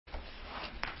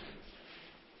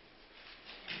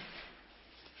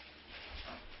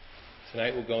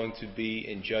Tonight we're going to be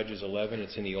in Judges 11.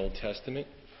 It's in the Old Testament.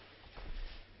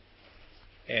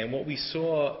 And what we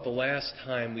saw the last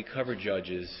time we covered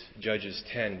Judges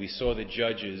 10, we saw the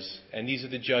judges, and these are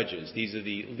the judges, these are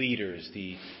the leaders,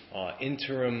 the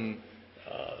interim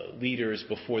leaders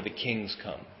before the kings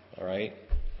come, all right?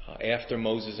 After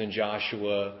Moses and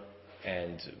Joshua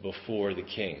and before the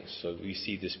kings. So we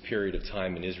see this period of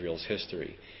time in Israel's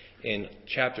history. In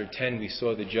chapter 10, we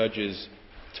saw the judges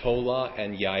Tola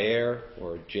and Yair,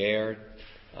 or Jair,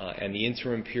 and the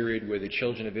interim period where the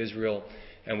children of Israel,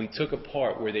 and we took a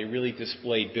part where they really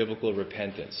displayed biblical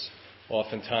repentance.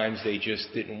 Oftentimes they just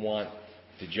didn't want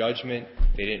the judgment,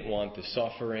 they didn't want the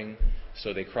suffering,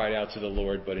 so they cried out to the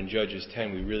Lord. But in Judges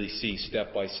 10 we really see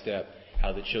step by step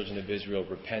how the children of Israel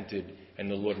repented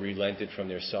and the Lord relented from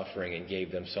their suffering and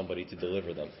gave them somebody to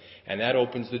deliver them. And that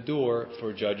opens the door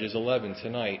for Judges 11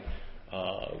 tonight,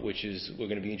 which is, we're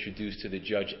going to be introduced to the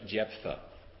judge Jephthah.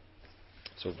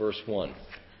 So verse 1.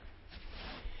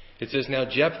 It says, Now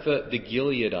Jephthah the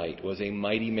Gileadite was a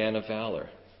mighty man of valor,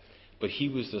 but he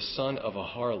was the son of a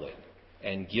harlot,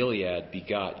 and Gilead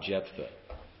begot Jephthah.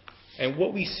 And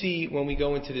what we see when we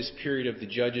go into this period of the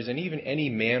judges, and even any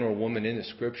man or woman in the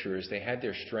scripture, is they had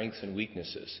their strengths and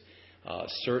weaknesses.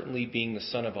 Certainly being the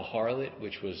son of a harlot,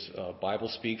 which was Bible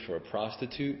speak for a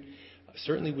prostitute,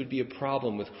 certainly would be a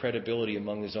problem with credibility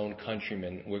among his own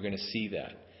countrymen. We're going to see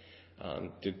that.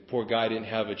 The poor guy didn't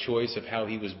have a choice of how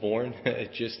he was born,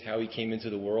 just how he came into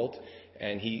the world,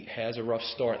 and he has a rough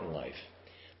start in life.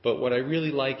 But what I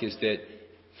really like is that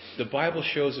the Bible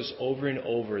shows us over and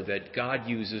over that God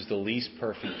uses the least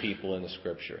perfect people in the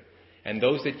Scripture. And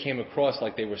those that came across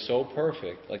like they were so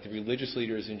perfect, like the religious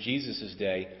leaders in Jesus'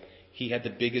 day, he had the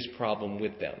biggest problem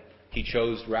with them. He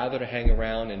chose rather to hang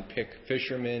around and pick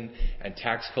fishermen and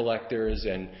tax collectors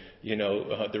and,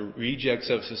 the rejects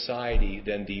of society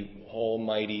than the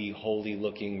almighty,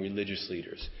 holy-looking religious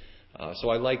leaders. So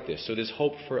I like this. So there's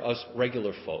hope for us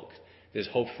regular folk. There's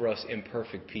hope for us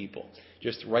imperfect people.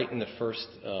 Just right in the first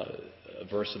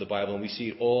verse of the Bible, and we see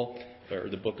it all, or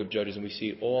the book of Judges, and we see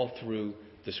it all through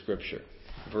the Scripture.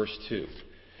 Verse 2.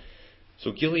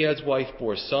 So Gilead's wife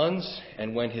bore sons,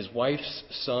 and when his wife's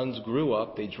sons grew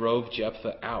up, they drove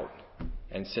Jephthah out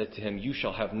and said to him, You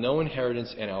shall have no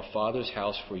inheritance in our father's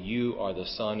house, for you are the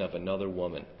son of another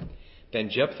woman. Then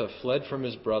Jephthah fled from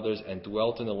his brothers and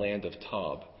dwelt in the land of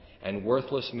Tob, and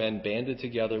worthless men banded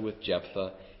together with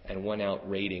Jephthah and went out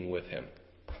raiding with him.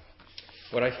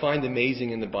 What I find amazing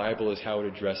in the Bible is how it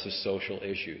addresses social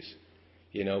issues.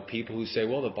 People who say,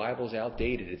 well, the Bible's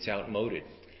outdated, it's outmoded.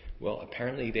 Well,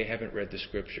 apparently they haven't read the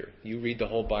Scripture. You read the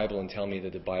whole Bible and tell me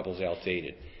that the Bible's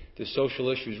outdated. The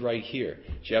social issue's right here.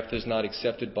 Jephthah's not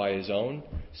accepted by his own,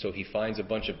 so he finds a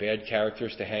bunch of bad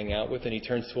characters to hang out with, and he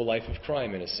turns to a life of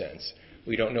crime in a sense.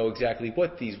 We don't know exactly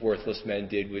what these worthless men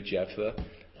did with Jephthah,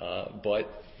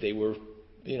 but they were,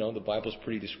 the Bible's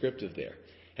pretty descriptive there.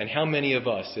 And how many of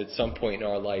us at some point in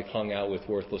our life hung out with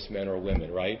worthless men or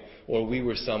women, right? Or we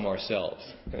were some ourselves.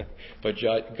 But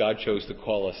God chose to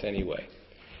call us anyway.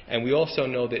 And we also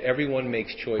know that everyone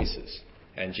makes choices.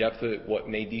 And Jephthah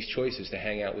made these choices to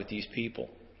hang out with these people.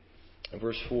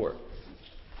 Verse 4.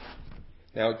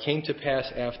 Now it came to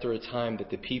pass after a time that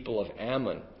the people of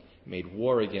Ammon made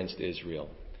war against Israel.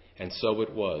 And so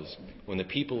it was, when the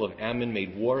people of Ammon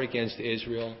made war against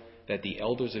Israel, that the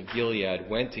elders of Gilead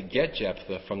went to get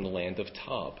Jephthah from the land of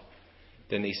Tob.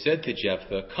 Then they said to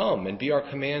Jephthah, Come and be our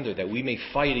commander, that we may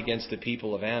fight against the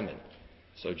people of Ammon.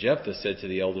 So Jephthah said to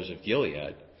the elders of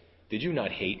Gilead, Did you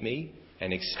not hate me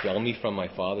and expel me from my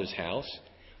father's house?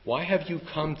 Why have you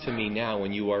come to me now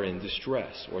when you are in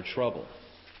distress or trouble?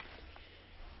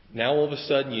 Now all of a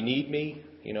sudden you need me?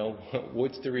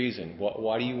 What's the reason?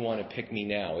 Why do you want to pick me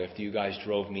now after you guys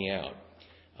drove me out?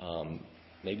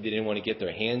 Maybe they didn't want to get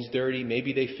their hands dirty.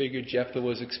 Maybe they figured Jephthah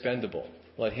was expendable.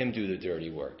 Let him do the dirty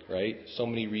work, right? So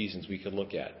many reasons we could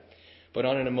look at. But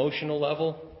on an emotional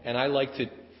level, and I like to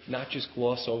not just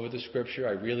gloss over the Scripture,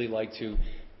 I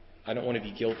don't want to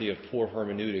be guilty of poor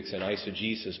hermeneutics and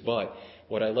eisegesis, but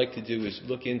what I like to do is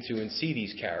look into and see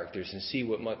these characters and see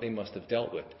what they must have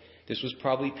dealt with. This was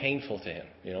probably painful to him.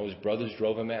 His brothers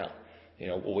drove him out,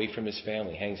 away from his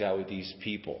family, hangs out with these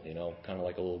people, kind of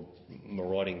like a little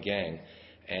marauding gang.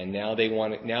 And now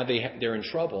they're in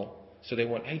trouble, so they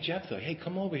want, hey, Jephthah, hey,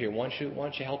 come over here. Why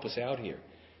don't you help us out here?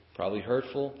 Probably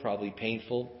hurtful, probably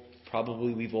painful.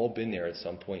 Probably we've all been there at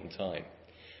some point in time.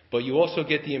 But you also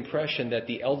get the impression that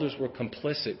the elders were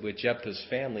complicit with Jephthah's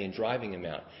family in driving him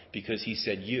out because he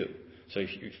said you. So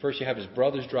first you have his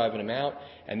brothers driving him out,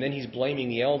 and then he's blaming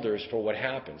the elders for what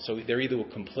happened. So they're either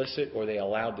complicit or they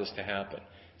allowed this to happen.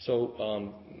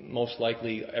 So most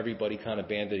likely everybody kind of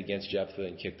banded against Jephthah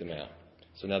and kicked him out.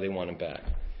 So now they want him back.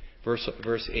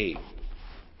 Verse 8.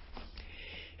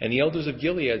 And the elders of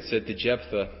Gilead said to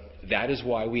Jephthah, "That is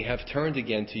why we have turned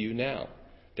again to you now,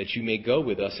 that you may go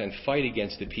with us and fight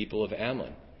against the people of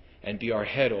Ammon, and be our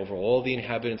head over all the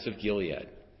inhabitants of Gilead."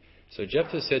 So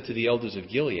Jephthah said to the elders of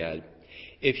Gilead,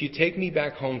 "If you take me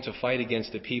back home to fight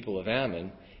against the people of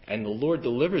Ammon, and the Lord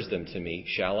delivers them to me,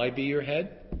 shall I be your head?"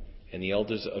 And the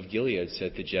elders of Gilead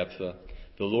said to Jephthah,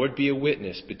 "The Lord be a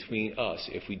witness between us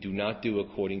if we do not do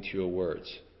according to your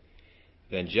words."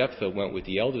 Then Jephthah went with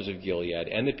the elders of Gilead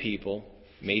and the people,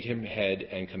 made him head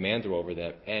and commander over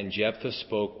them, and Jephthah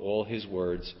spoke all his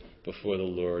words before the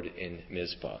Lord in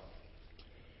Mizpah.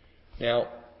 Now,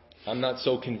 I'm not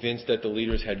so convinced that the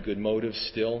leaders had good motives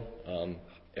still.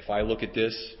 If I look at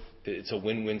this, it's a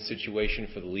win-win situation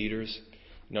for the leaders.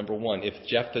 Number one, if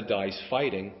Jephthah dies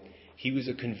fighting, he was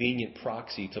a convenient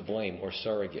proxy to blame or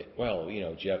surrogate. Well,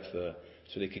 Jephthah,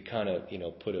 so they could kind of,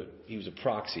 he was a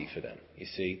proxy for them, you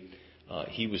see.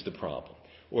 He was the problem.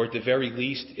 Or at the very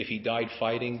least, if he died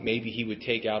fighting, maybe he would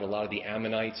take out a lot of the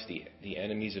Ammonites, the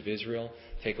enemies of Israel,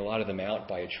 take a lot of them out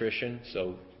by attrition,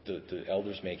 so the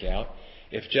elders make out.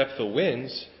 If Jephthah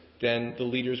wins, then the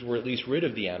leaders were at least rid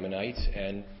of the Ammonites,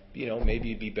 and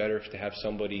maybe it'd be better to have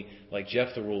somebody like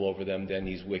Jephthah rule over them than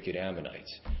these wicked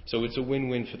Ammonites. So it's a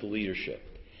win-win for the leadership.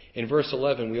 In verse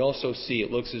 11, we also see it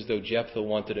looks as though Jephthah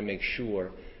wanted to make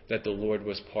sure that the Lord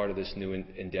was part of this new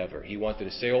endeavor. He wanted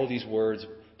to say all these words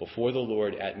before the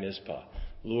Lord at Mizpah.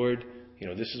 Lord,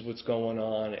 this is what's going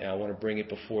on, and I want to bring it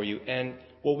before you. And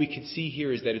what we can see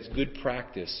here is that it's good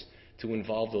practice to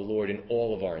involve the Lord in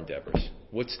all of our endeavors.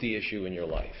 What's the issue in your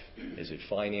life? Is it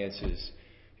finances?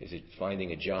 Is it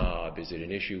finding a job? Is it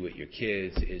an issue with your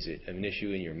kids? Is it an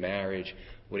issue in your marriage?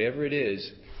 Whatever it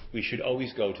is, we should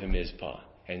always go to Mizpah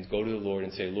and go to the Lord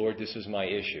and say, Lord, this is my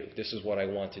issue. This is what I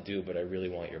want to do, but I really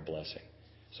want your blessing.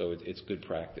 So it's good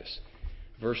practice.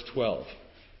 Verse 12.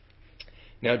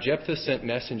 Now Jephthah sent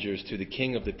messengers to the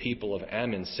king of the people of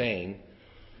Ammon, saying,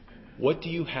 "What do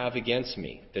you have against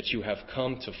me, that you have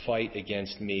come to fight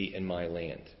against me and my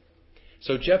land?"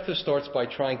 So Jephthah starts by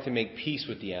trying to make peace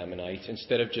with the Ammonites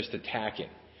instead of just attacking.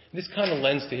 This kind of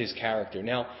lends to his character.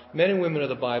 Now, men and women of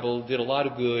the Bible did a lot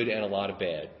of good and a lot of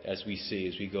bad, as we see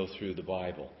as we go through the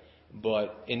Bible.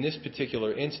 But in this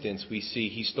particular instance, we see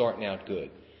he's starting out good.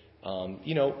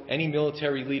 Any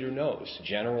military leader knows,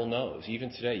 general knows, even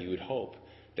today you would hope,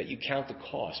 that you count the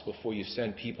cost before you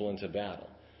send people into battle.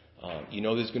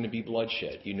 There's going to be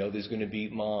bloodshed. There's going to be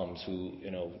moms who,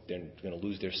 they're going to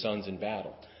lose their sons in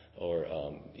battle. Or,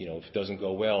 if it doesn't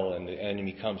go well and the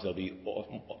enemy comes, they'll be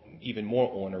even more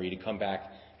ornery to come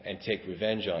back and take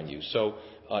revenge on you. So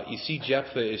you see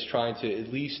Jephthah is trying to at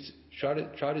least try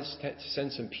to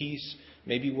send some peace,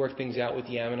 maybe work things out with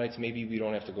the Ammonites. Maybe we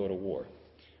don't have to go to war.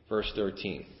 Verse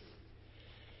 13.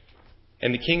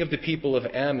 And the king of the people of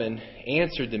Ammon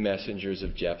answered the messengers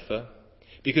of Jephthah,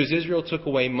 "Because Israel took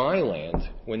away my land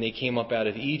when they came up out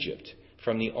of Egypt,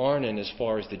 from the Arnon as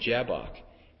far as the Jabbok,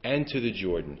 and to the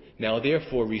Jordan. Now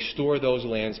therefore restore those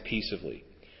lands peaceably."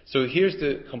 So here's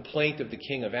the complaint of the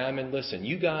king of Ammon. Listen,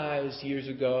 you guys years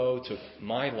ago took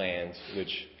my land,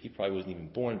 which he probably wasn't even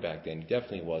born back then. He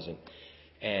definitely wasn't.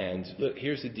 And look,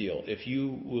 here's the deal. If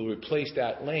you will replace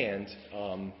that land,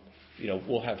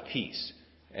 we'll have peace.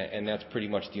 And that's pretty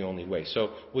much the only way.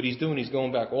 So what he's doing, he's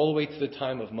going back all the way to the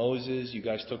time of Moses. You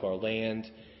guys took our land.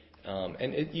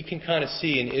 You can kind of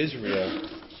see in Israel,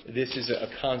 this is a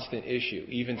constant issue,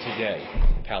 even today.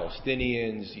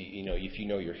 Palestinians, if you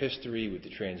know your history with the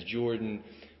Transjordan,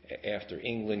 after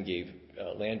England gave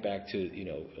land back to,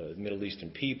 Middle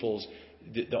Eastern peoples,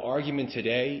 the argument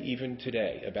today, even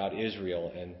today, about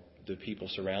Israel and the people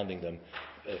surrounding them,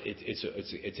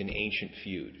 it's an ancient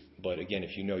feud. But again,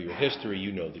 if you know your history,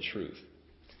 you know the truth.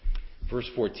 Verse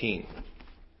 14.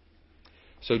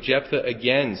 So Jephthah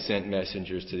again sent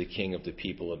messengers to the king of the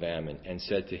people of Ammon and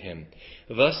said to him,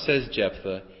 "Thus says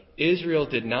Jephthah, Israel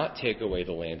did not take away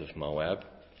the land of Moab,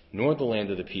 nor the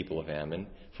land of the people of Ammon.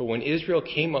 For when Israel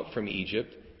came up from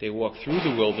Egypt, they walked through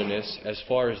the wilderness as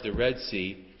far as the Red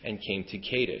Sea and came to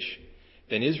Kadesh.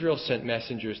 Then Israel sent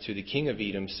messengers to the king of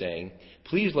Edom, saying,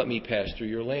 'Please let me pass through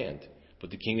your land.' But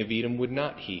the king of Edom would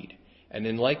not heed. And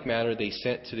in like manner they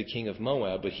sent to the king of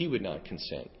Moab, but he would not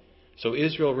consent. So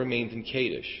Israel remained in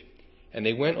Kadesh. And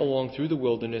they went along through the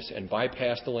wilderness and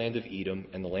bypassed the land of Edom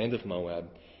and the land of Moab,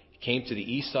 came to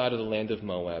the east side of the land of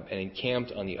Moab, and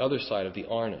encamped on the other side of the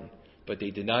Arnon. But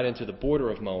they did not enter the border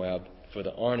of Moab, for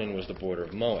the Arnon was the border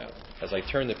of Moab." As I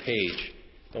turn the page,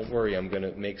 don't worry, I'm going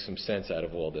to make some sense out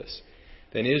of all this.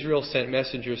 Then Israel sent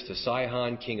messengers to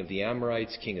Sihon, king of the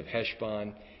Amorites, king of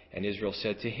Heshbon. And Israel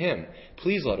said to him,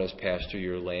 please let us pass through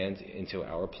your land into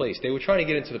our place. They were trying to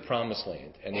get into the promised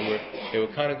land. And they were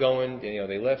kind of going,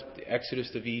 they left the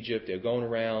Exodus of Egypt. They're going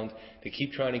around. They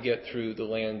keep trying to get through the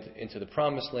land into the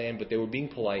promised land. But they were being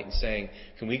polite and saying,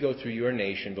 can we go through your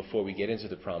nation before we get into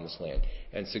the promised land?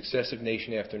 And successive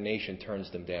nation after nation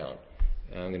turns them down.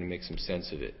 And I'm going to make some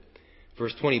sense of it.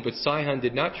 Verse 20, but Sihon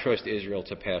did not trust Israel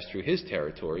to pass through his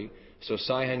territory. So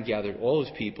Sihon gathered all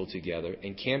his people together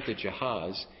and camped at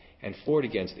Jahaz and fought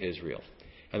against Israel.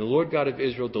 And the Lord God of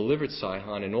Israel delivered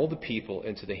Sihon and all the people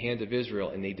into the hand of Israel,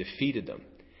 and they defeated them.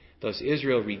 Thus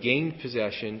Israel regained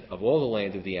possession of all the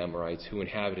land of the Amorites who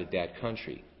inhabited that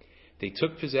country. They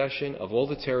took possession of all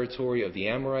the territory of the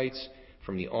Amorites,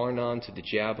 from the Arnon to the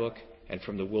Jabbok, and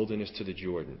from the wilderness to the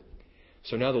Jordan.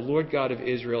 So now the Lord God of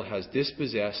Israel has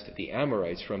dispossessed the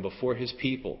Amorites from before his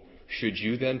people. Should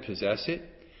you then possess it?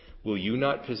 Will you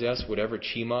not possess whatever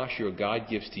Chemosh your God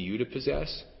gives to you to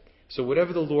possess? So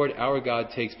whatever the Lord our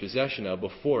God takes possession of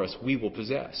before us, we will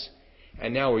possess.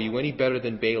 And now are you any better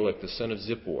than Balak, the son of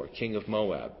Zippor, king of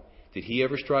Moab? Did he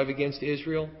ever strive against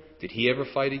Israel? Did he ever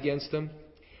fight against them?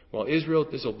 Well, Israel,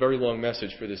 this is a very long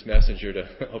message for this messenger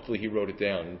hopefully he wrote it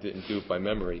down and didn't do it by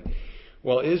memory.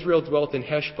 While Israel dwelt in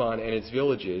Heshbon and its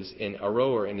villages, in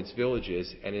Aroer and its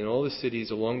villages, and in all the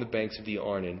cities along the banks of the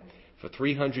Arnon, for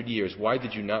 300 years, why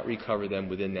did you not recover them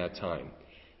within that time?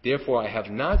 Therefore I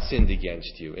have not sinned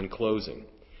against you, in closing.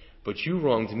 But you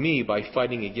wronged me by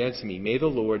fighting against me. May the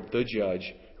Lord, the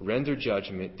judge, render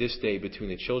judgment this day between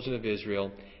the children of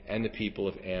Israel and the people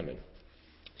of Ammon.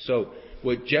 So,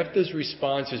 what Jephthah's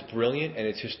response is brilliant, and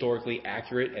it's historically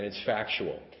accurate, and it's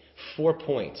factual. 4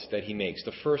 points that he makes.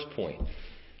 The first point,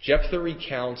 Jephthah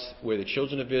recounts where the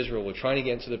children of Israel were trying to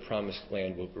get into the promised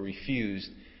land, but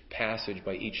refused passage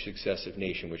by each successive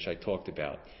nation, which I talked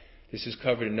about. This is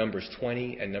covered in Numbers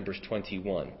 20 and Numbers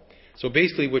 21. So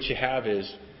basically what you have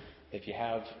is, if you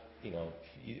have,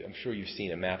 I'm sure you've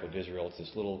seen a map of Israel. It's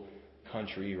this little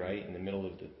country, right, in the middle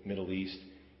of the Middle East.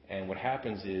 And what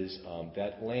happens is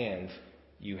that land,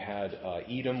 you had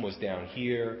Edom was down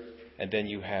here, and then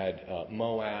you had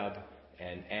Moab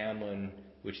and Ammon,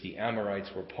 which the Amorites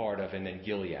were part of, and then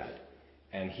Gilead.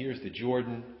 And here's the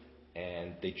Jordan.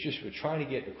 And they just were trying to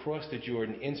get across the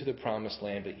Jordan into the promised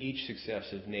land, but each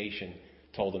successive nation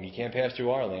told them, you can't pass through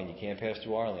our land, you can't pass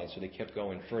through our land. So they kept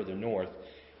going further north.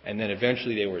 And then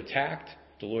eventually they were attacked.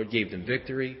 The Lord gave them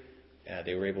victory.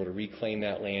 They were able to reclaim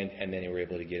that land, and then they were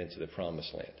able to get into the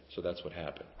promised land. So that's what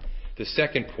happened. The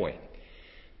second point,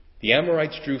 the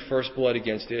Amorites drew first blood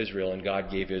against Israel, and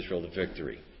God gave Israel the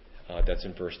victory. That's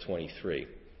in verse 23.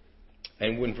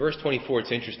 And in verse 24,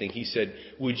 it's interesting. He said,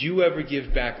 would you ever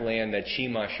give back land that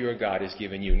Chemosh, your God, has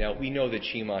given you? Now, we know that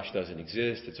Chemosh doesn't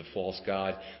exist. It's a false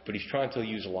god. But he's trying to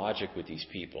use logic with these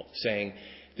people, saying,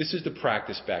 this is the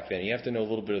practice back then. You have to know a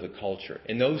little bit of the culture.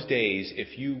 In those days,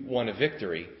 if you won a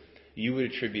victory, you would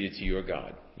attribute it to your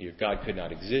God. Your God could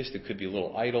not exist. It could be a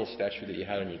little idol statue that you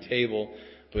had on your table.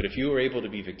 But if you were able to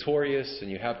be victorious and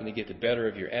you happened to get the better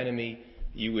of your enemy,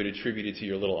 you would attribute it to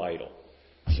your little idol.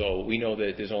 So we know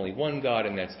that there's only one God,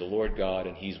 and that's the Lord God,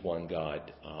 and He's one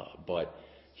God. But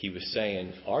he was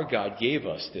saying, our God gave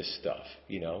us this stuff,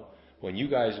 When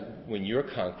your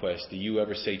conquest, do you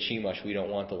ever say, Chemosh, we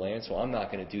don't want the land? So I'm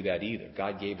not going to do that either.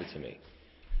 God gave it to me.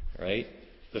 Right?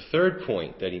 The third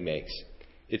point that he makes,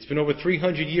 it's been over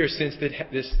 300 years since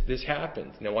this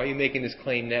happened. Now, why are you making this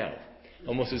claim now?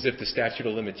 Almost as if the statute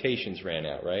of limitations ran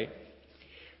out, right?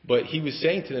 But he was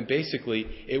saying to them, basically,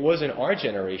 it wasn't our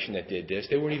generation that did this.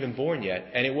 They weren't even born yet.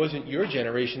 And it wasn't your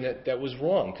generation that was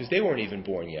wrong, because they weren't even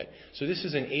born yet. So this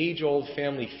is an age-old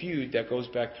family feud that goes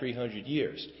back 300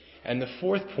 years. And the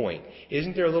fourth point,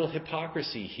 isn't there a little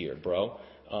hypocrisy here, bro?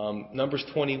 Numbers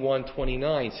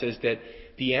 21:29 says that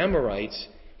the Amorites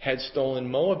had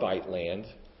stolen Moabite land.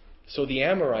 So the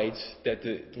Amorites, that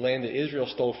the land that Israel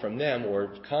stole from them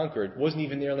or conquered, wasn't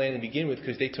even their land to begin with,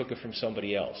 because they took it from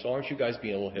somebody else. So aren't you guys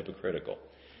being a little hypocritical?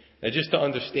 Now, just to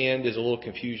understand, there's a little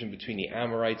confusion between the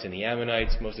Amorites and the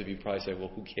Ammonites. Most of you probably say,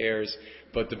 well, who cares?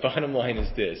 But the bottom line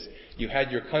is this. You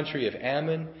had your country of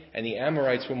Ammon, and the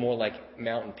Amorites were more like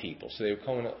mountain people. So they were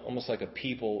coming almost like a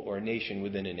people or a nation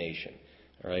within a nation.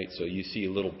 All right? So you see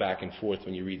a little back and forth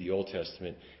when you read the Old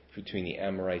Testament between the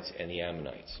Amorites and the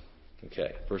Ammonites.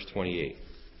 Okay, verse 28.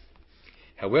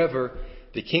 However,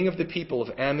 the king of the people of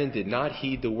Ammon did not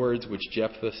heed the words which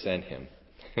Jephthah sent him.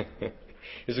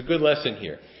 There's a good lesson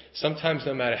here. Sometimes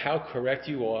no matter how correct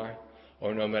you are,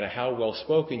 or no matter how well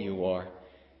spoken you are,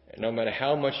 no matter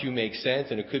how much you make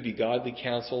sense, and it could be godly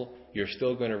counsel, you're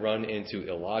still going to run into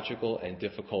illogical and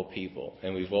difficult people.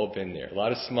 And we've all been there. A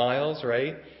lot of smiles,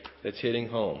 right? That's hitting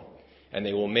home. And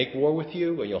they will make war with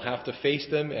you, and you'll have to face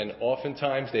them, and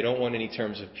oftentimes they don't want any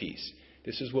terms of peace.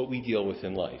 This is what we deal with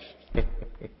in life.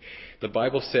 The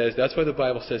Bible says, that's why the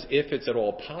Bible says, if it's at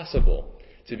all possible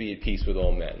to be at peace with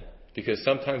all men. Because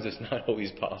sometimes it's not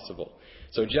always possible.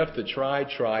 So Jephthah tried,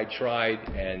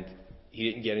 and he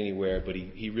didn't get anywhere, but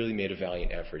he really made a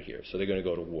valiant effort here. So they're going to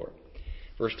go to war.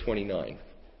 Verse 29.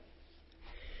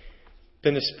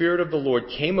 Then the Spirit of the Lord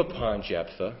came upon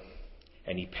Jephthah,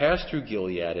 and he passed through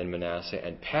Gilead and Manasseh,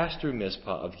 and passed through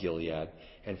Mizpah of Gilead.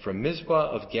 And from Mizpah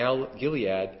of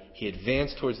Gilead he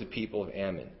advanced towards the people of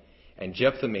Ammon. And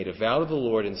Jephthah made a vow to the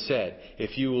Lord and said,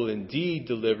 if you will indeed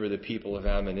deliver the people of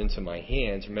Ammon into my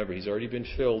hands, remember, he's already been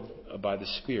filled by the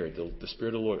Spirit. The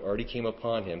Spirit of the Lord already came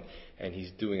upon him, and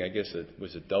he's doing, I guess,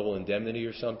 was a double indemnity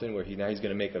or something, where now he's going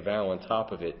to make a vow on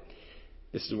top of it.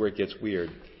 This is where it gets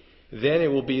weird. Then it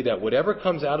will be that whatever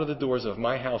comes out of the doors of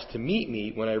my house to meet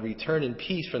me when I return in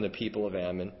peace from the people of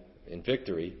Ammon in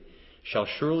victory shall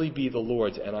surely be the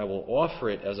Lord's, and I will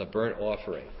offer it as a burnt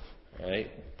offering. All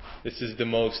right? This is the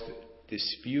most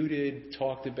disputed,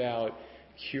 talked about,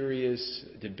 curious,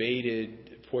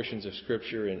 debated portions of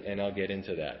Scripture, and I'll get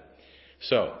into that.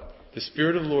 So, the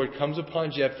Spirit of the Lord comes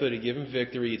upon Jephthah to give him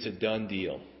victory. It's a done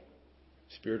deal.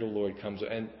 The Spirit of the Lord comes,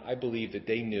 and I believe that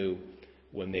they knew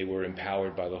when they were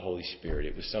empowered by the Holy Spirit.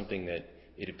 It was something that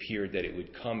it appeared that it would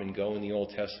come and go in the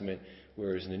Old Testament,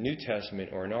 whereas in the New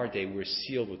Testament, or in our day, we're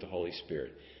sealed with the Holy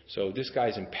Spirit. So this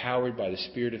guy's empowered by the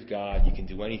Spirit of God. You can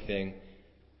do anything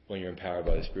when you're empowered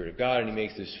by the Spirit of God. And he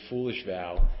makes this foolish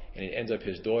vow, and it ends up,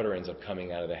 his daughter ends up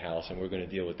coming out of the house, and we're going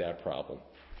to deal with that problem.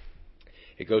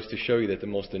 It goes to show you that the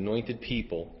most anointed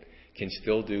people can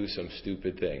still do some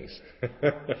stupid things.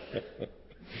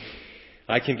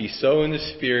 I can be so in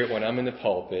the Spirit when I'm in the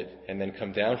pulpit, and then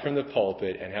come down from the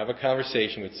pulpit and have a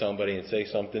conversation with somebody and say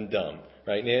something dumb.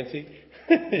 Right, Nancy?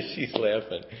 She's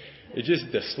laughing. It's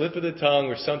just the slip of the tongue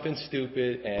or something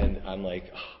stupid, and I'm like,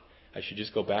 I should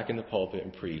just go back in the pulpit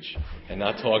and preach and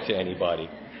not talk to anybody.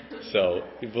 So,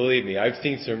 believe me, I've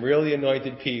seen some really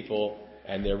anointed people,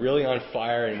 and they're really on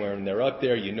fire, and when they're up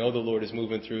there, you know the Lord is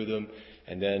moving through them,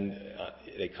 and then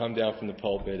they come down from the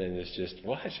pulpit, and it's just,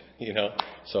 what?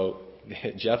 So,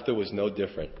 Jephthah was no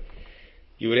different.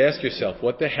 You would ask yourself,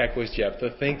 what the heck was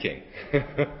Jephthah thinking?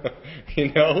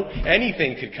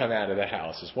 Anything could come out of the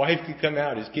house. His wife could come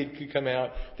out, his kid could come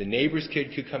out, the neighbor's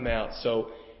kid could come out.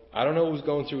 So, I don't know what was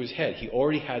going through his head. He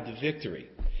already had the victory.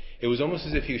 It was almost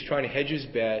as if he was trying to hedge his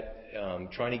bet,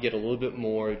 trying to get a little bit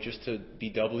more just to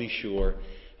be doubly sure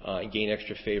and gain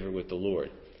extra favor with the Lord.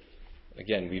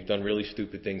 Again, we've done really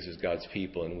stupid things as God's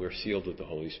people, and we're sealed with the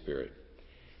Holy Spirit.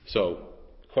 So,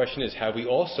 the question is, have we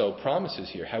also promises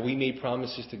here? Have we made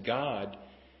promises to God?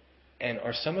 And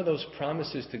are some of those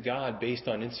promises to God based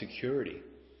on insecurity?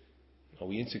 Are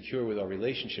we insecure with our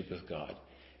relationship with God?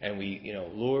 And we,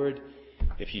 Lord,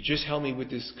 if you just help me with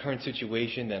this current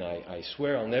situation, then I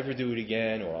swear I'll never do it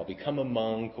again, or I'll become a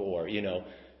monk, or,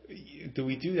 do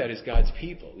we do that as God's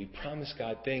people? We promise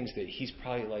God things that He's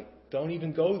probably like, don't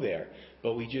even go there.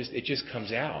 But it just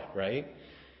comes out, right?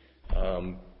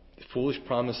 Foolish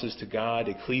promises to God.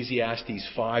 Ecclesiastes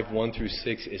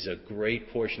 5:1-6 is a great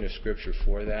portion of Scripture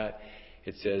for that.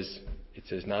 It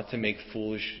says not to make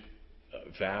foolish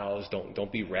vows.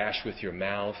 Don't be rash with your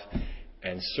mouth.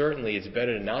 And certainly it's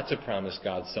better not to promise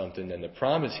God something than to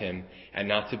promise Him and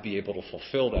not to be able to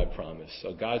fulfill that promise.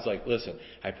 So God's like, listen,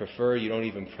 I prefer you don't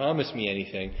even promise me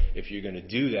anything if you're going to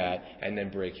do that and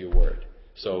then break your word.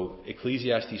 So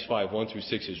Ecclesiastes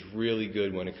 5:1-6 is really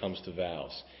good when it comes to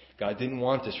vows. God didn't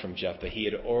want this from Jephthah. He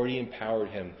had already empowered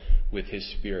him with His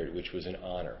Spirit, which was an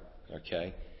honor.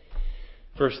 Okay?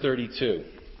 Verse 32.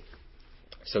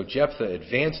 So Jephthah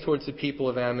advanced towards the people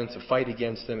of Ammon to fight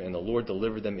against them, and the Lord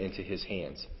delivered them into his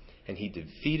hands. And he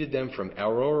defeated them from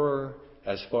Aroer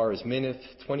as far as Minnith,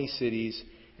 20 cities,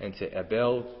 and to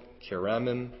Abel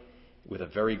Keramim with a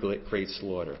very great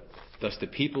slaughter. Thus the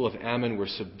people of Ammon were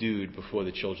subdued before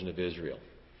the children of Israel.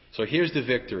 So here's the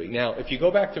victory. Now, if you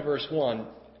go back to verse 1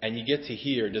 and you get to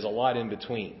here, there's a lot in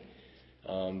between.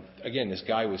 Again, this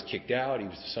guy was kicked out. He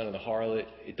was the son of the harlot.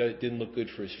 It didn't look good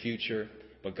for his future,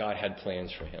 but God had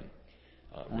plans for him.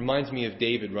 Reminds me of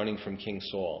David running from King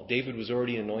Saul. David was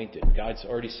already anointed. God's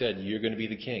already said, you're going to be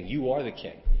the king. You are the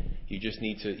king. You just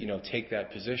need to, take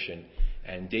that position.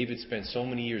 And David spent so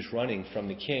many years running from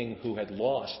the king who had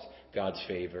lost God's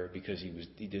favor because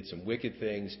he did some wicked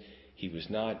things. He was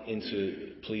not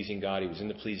into pleasing God. He was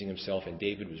into pleasing himself. And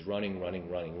David was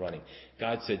running.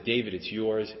 God said, David, it's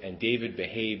yours. And David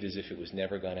behaved as if it was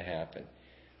never going to happen.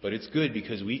 But it's good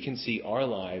because we can see our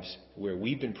lives where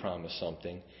we've been promised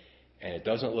something and it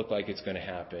doesn't look like it's going to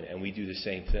happen, and we do the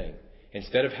same thing.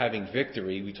 Instead of having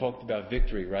victory, we talked about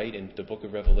victory, right, in the book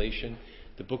of Revelation.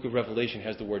 The book of Revelation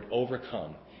has the word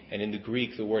overcome. And in the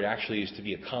Greek, the word actually is to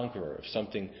be a conqueror of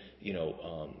something,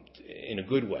 in a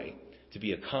good way. To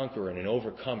be a conqueror and an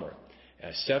overcomer.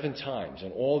 7 times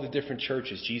in all the different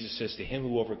churches, Jesus says, to him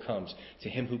who overcomes, to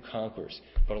him who conquers.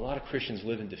 But a lot of Christians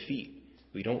live in defeat.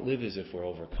 We don't live as if we're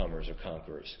overcomers or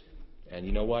conquerors. And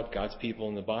you know what? God's people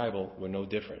in the Bible were no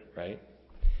different, right?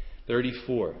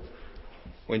 34.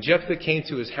 When Jephthah came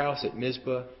to his house at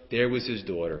Mizpah, there was his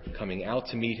daughter, coming out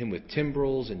to meet him with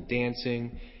timbrels and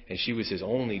dancing, and she was his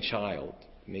only child.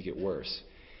 Make it worse.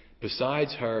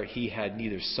 Besides her, he had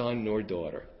neither son nor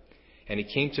daughter. And it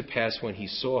came to pass when he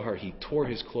saw her, he tore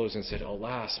his clothes and said,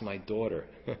 Alas, my daughter,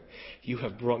 you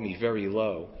have brought me very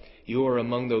low. You are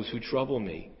among those who trouble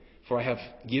me. For I have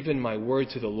given my word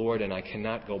to the Lord, and I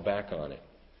cannot go back on it.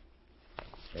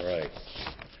 All right.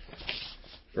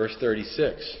 Verse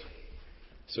 36.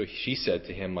 So she said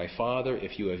to him, My father,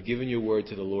 if you have given your word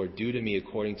to the Lord, do to me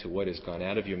according to what has gone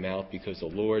out of your mouth, because the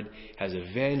Lord has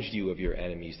avenged you of your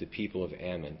enemies, the people of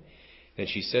Ammon. Then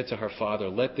she said to her father,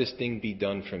 Let this thing be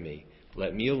done for me.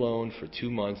 Let me alone for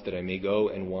 2 months, that I may go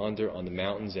and wander on the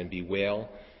mountains and bewail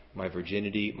my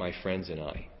virginity, my friends and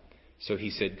I. So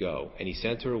he said, Go. And he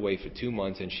sent her away for 2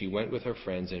 months, and she went with her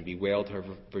friends and bewailed her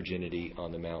virginity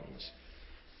on the mountains.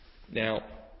 Now,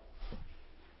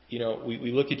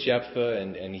 we look at Jephthah,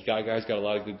 and guy's got a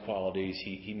lot of good qualities.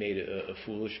 He made a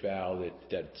foolish vow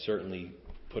that certainly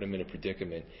put him in a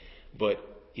predicament. But,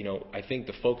 I think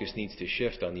the focus needs to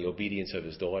shift on the obedience of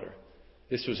his daughter.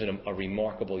 This was a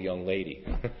remarkable young lady.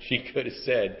 She could have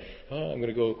said, I'm going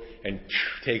to go, and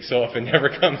takes off and never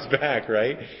comes back,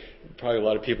 right? Probably a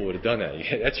lot of people would have done that.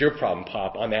 That's your problem,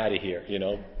 Pop. I'm out of here,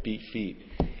 beat feet.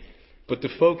 But the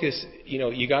focus,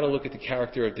 you got to look at the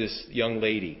character of this young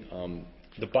lady.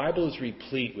 The Bible is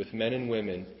replete with men and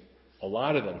women, a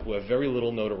lot of them, who have very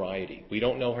little notoriety. We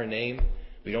don't know her name.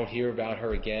 We don't hear about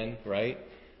her again, right?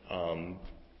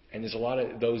 And there's a lot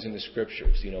of those in the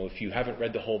Scriptures. If you haven't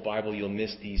read the whole Bible, you'll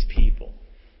miss these people.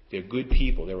 They're good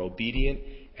people. They're obedient,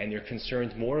 and they're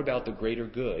concerned more about the greater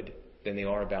good than they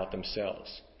are about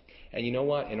themselves. And you know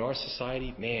what? In our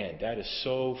society, man, that is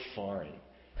so foreign.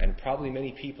 And probably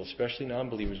many people, especially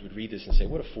non-believers, would read this and say,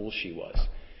 what a fool she was.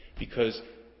 Because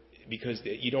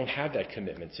you don't have that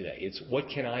commitment today. It's, what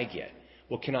can I get?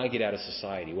 What can I get out of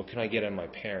society? What can I get out of my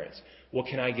parents? What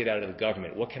can I get out of the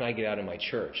government? What can I get out of my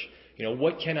church?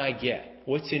 What can I get?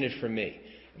 What's in it for me?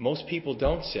 Most people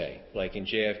don't say, like in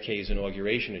JFK's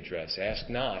inauguration address, ask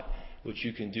not what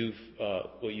you can do,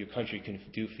 what your country can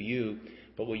do for you,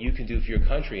 but what you can do for your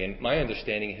country. And my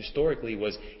understanding historically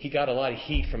was he got a lot of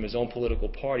heat from his own political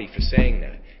party for saying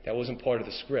that. That wasn't part of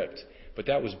the script. But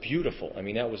that was beautiful. I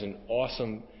mean, that was an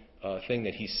awesome thing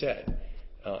that he said.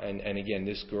 And again,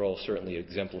 this girl certainly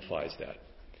exemplifies that.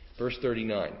 Verse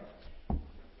 39.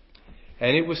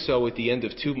 And it was so at the end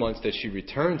of 2 months that she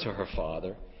returned to her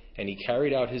father, and he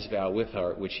carried out his vow with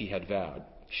her, which he had vowed.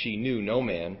 She knew no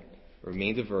man,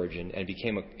 remained a virgin, and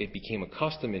it became a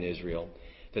custom in Israel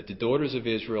that the daughters of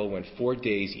Israel went 4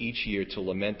 days each year to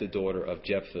lament the daughter of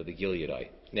Jephthah the Gileadite.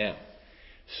 Now,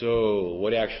 so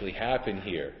what actually happened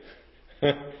here?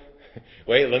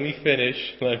 Wait, let me finish.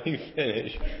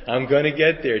 I'm going to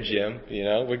get there, Jim.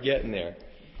 We're getting there.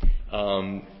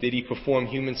 Did he perform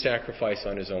human sacrifice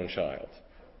on his own child?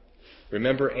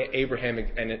 Remember Abraham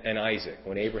and Isaac.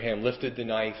 When Abraham lifted the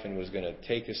knife and was going to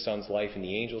take his son's life, and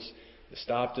the angels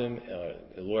stopped him,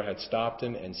 the Lord had stopped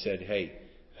him and said, hey,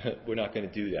 we're not going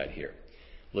to do that here.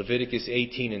 Leviticus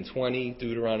 18 and 20,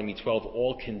 Deuteronomy 12,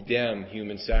 all condemn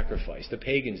human sacrifice. The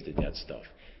pagans did that stuff.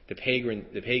 The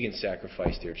pagans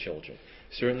sacrificed their children.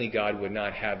 Certainly God would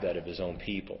not have that of his own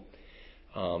people.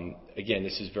 Again,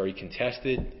 this is very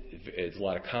contested. There's a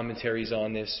lot of commentaries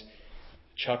on this.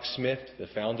 Chuck Smith, the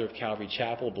founder of Calvary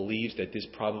Chapel, believes that this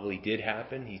probably did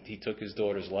happen. He took his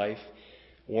daughter's life.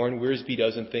 Warren Wiersbe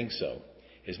doesn't think so.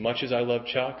 As much as I love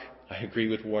Chuck, I agree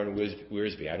with Warren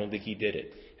Wiersbe. I don't think he did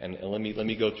it. And let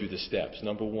me go through the steps.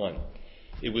 Number one,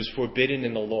 it was forbidden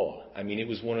in the law. I mean, it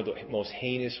was one of the most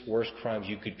heinous, worst crimes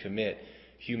you could commit,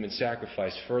 human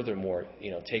sacrifice. Furthermore,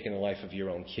 taking the life of your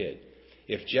own kid.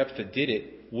 If Jephthah did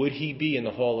it, would he be in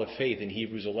the hall of faith in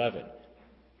Hebrews 11?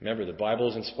 Remember, the Bible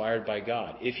is inspired by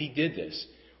God. If he did this,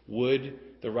 would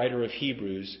the writer of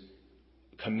Hebrews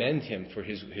commend him for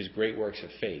his great works of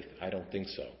faith? I don't think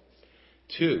so.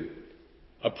 2,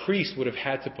 a priest would have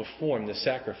had to perform the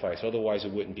sacrifice, otherwise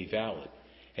it wouldn't be valid.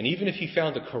 And even if he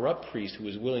found a corrupt priest who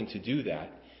was willing to do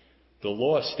that, the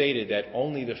law stated that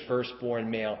only the firstborn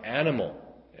male animal,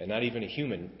 and not even a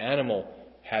human, animal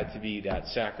had to be that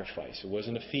sacrifice. It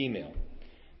wasn't a female.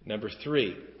 Number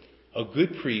 3, a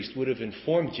good priest would have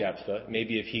informed Jephthah,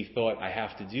 maybe if he thought, I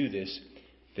have to do this,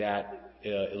 that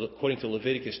according to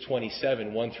Leviticus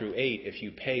 27, 1 through 8, if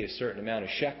you pay a certain amount of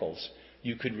shekels,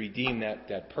 you could redeem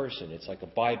that person. It's like a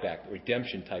buyback,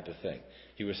 redemption type of thing.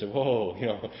 He would say, whoa,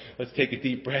 let's take a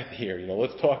deep breath here.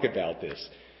 Let's talk about this.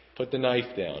 Put the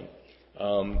knife down.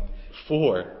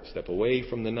 4, step away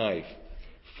from the knife.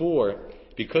 4,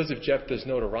 because of Jephthah's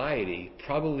notoriety,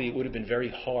 probably it would have been very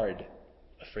hard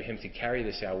for him to carry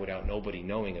this out without nobody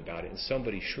knowing about it, and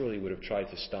somebody surely would have tried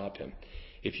to stop him.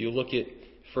 If you look at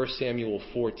 1 Samuel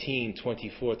 14,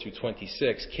 24 through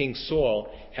 26, King Saul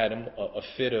had a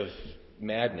fit of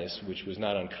madness, which was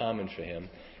not uncommon for him,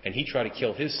 and he tried to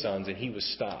kill his sons, and he was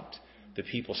stopped. The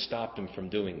people stopped him from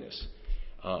doing this.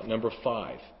 Number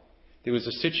 5, there was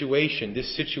a situation,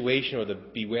 this situation, or the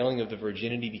bewailing of the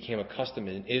virginity, became a custom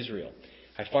in Israel.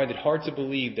 I find it hard to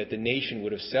believe that the nation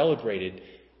would have celebrated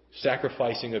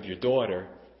sacrificing of your daughter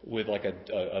with like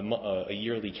a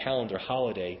yearly calendar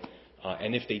holiday.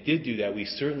 And if they did do that, we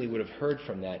certainly would have heard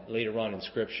from that later on in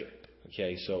Scripture.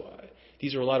 Okay, so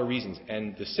these are a lot of reasons.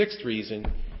 And the 6th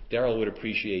reason, Darrell would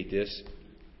appreciate this.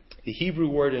 The Hebrew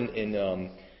word in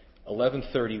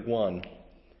 1131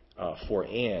 for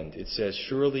and, it says,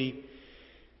 surely,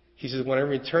 he says, when I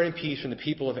return in peace from the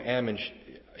people of Ammon,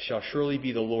 shall surely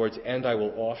be the Lord's, and I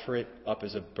will offer it up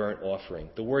as a burnt offering.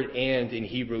 The word and in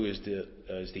Hebrew is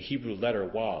the Hebrew letter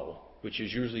waw, which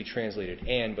is usually translated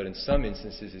and, but in some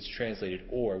instances it's translated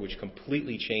or, which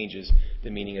completely changes the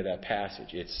meaning of that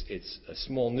passage. It's a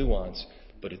small nuance,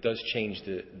 but it does change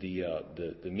the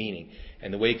meaning.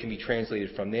 And the way it can be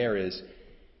translated from there is,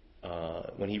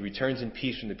 when he returns in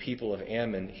peace from the people of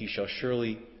Ammon, he shall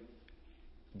surely,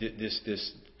 this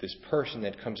person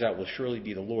that comes out will surely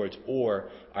be the Lord's, or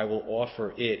I will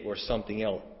offer it or something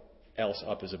else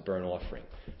up as a burnt offering.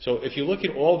 So if you look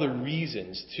at all the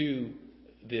reasons to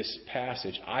this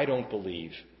passage, I don't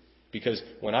believe, because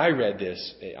when I read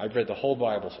this, I've read the whole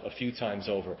Bible a few times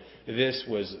over, this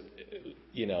was,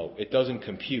 it doesn't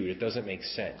compute, it doesn't make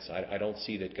sense. I don't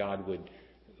see that God would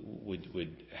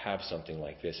have something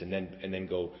like this and then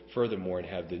go furthermore and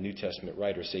have the New Testament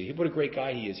writer say, what a great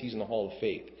guy he is, he's in the Hall of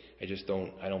Faith. I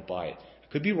don't buy it. I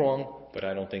could be wrong, but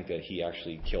I don't think that he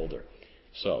actually killed her.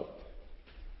 So,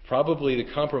 probably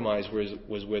the compromise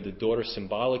was where the daughter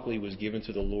symbolically was given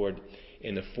to the Lord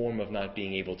in the form of not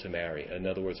being able to marry. In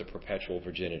other words, a perpetual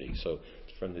virginity. So,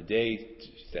 from that day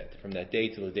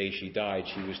till the day she died,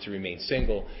 she was to remain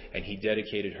single, and he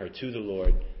dedicated her to the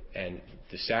Lord. And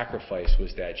the sacrifice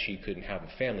was that she couldn't have a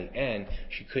family, and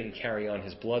she couldn't carry on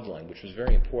his bloodline, which was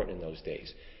very important in those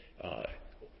days.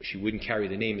 She wouldn't carry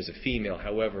the name as a female.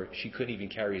 However, she couldn't even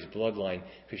carry his bloodline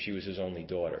because she was his only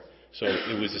daughter. So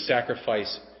it was a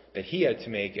sacrifice that he had to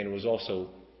make, and it was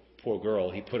also, poor girl,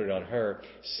 he put it on her,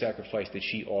 sacrifice that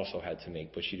she also had to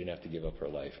make, but she didn't have to give up her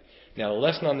life. Now, the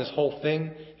lesson on this whole thing,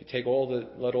 you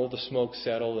let all the smoke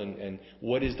settle, and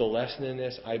what is the lesson in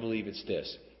this? I believe it's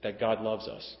this, that God loves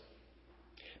us.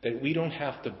 That we don't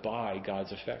have to buy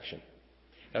God's affection.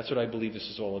 That's what I believe this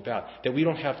is all about. That we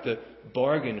don't have to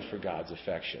bargain for God's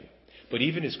affection. But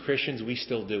even as Christians, we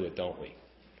still do it, don't we?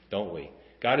 Don't we?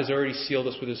 God has already sealed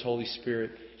us with His Holy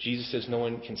Spirit. Jesus says, no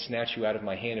one can snatch you out of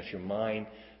my hand if you're mine.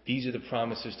 These are the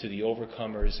promises to the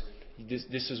overcomers.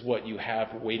 This is what you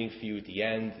have waiting for you at the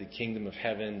end, the kingdom of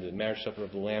heaven, the marriage supper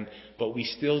of the Lamb. But we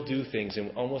still do things, and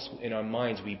almost in our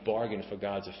minds we bargain for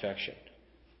God's affection.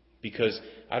 Because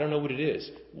I don't know what it is.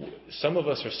 Some of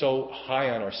us are so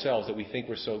high on ourselves that we think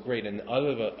we're so great, and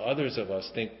others of us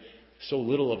think so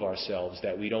little of ourselves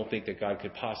that we don't think that God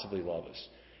could possibly love us.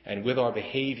 And with our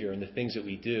behavior and the things that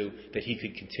we do, that He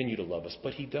could continue to love us.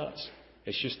 But He does.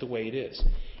 It's just the way it is.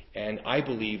 And I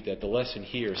believe that the lesson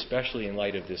here, especially in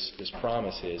light of this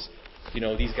promise, is,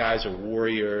 these guys are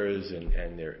warriors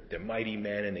and they're mighty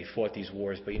men and they fought these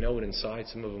wars. But you know what? Inside,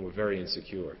 some of them were very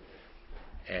insecure.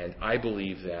 And I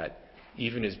believe that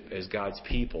even as God's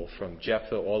people, from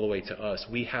Jephthah all the way to us,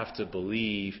 we have to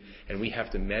believe and we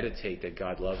have to meditate that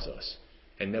God loves us.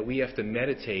 And that we have to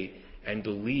meditate and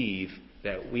believe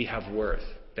that we have worth.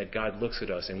 That God looks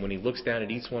at us, and when He looks down at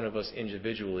each one of us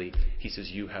individually, He says,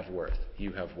 you have worth,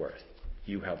 you have worth,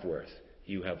 you have worth,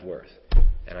 you have worth.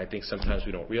 And I think sometimes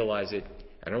we don't realize it.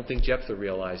 I don't think Jephthah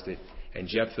realized it. And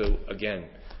Jephthah, again,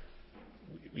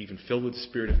 even filled with the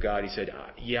Spirit of God, he said,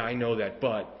 yeah, I know that,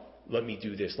 but let me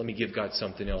do this. Let me give God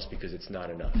something else because it's not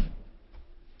enough.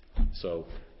 So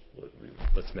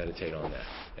let's meditate on that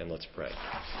and let's pray.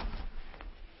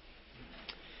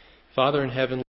 Father in heaven,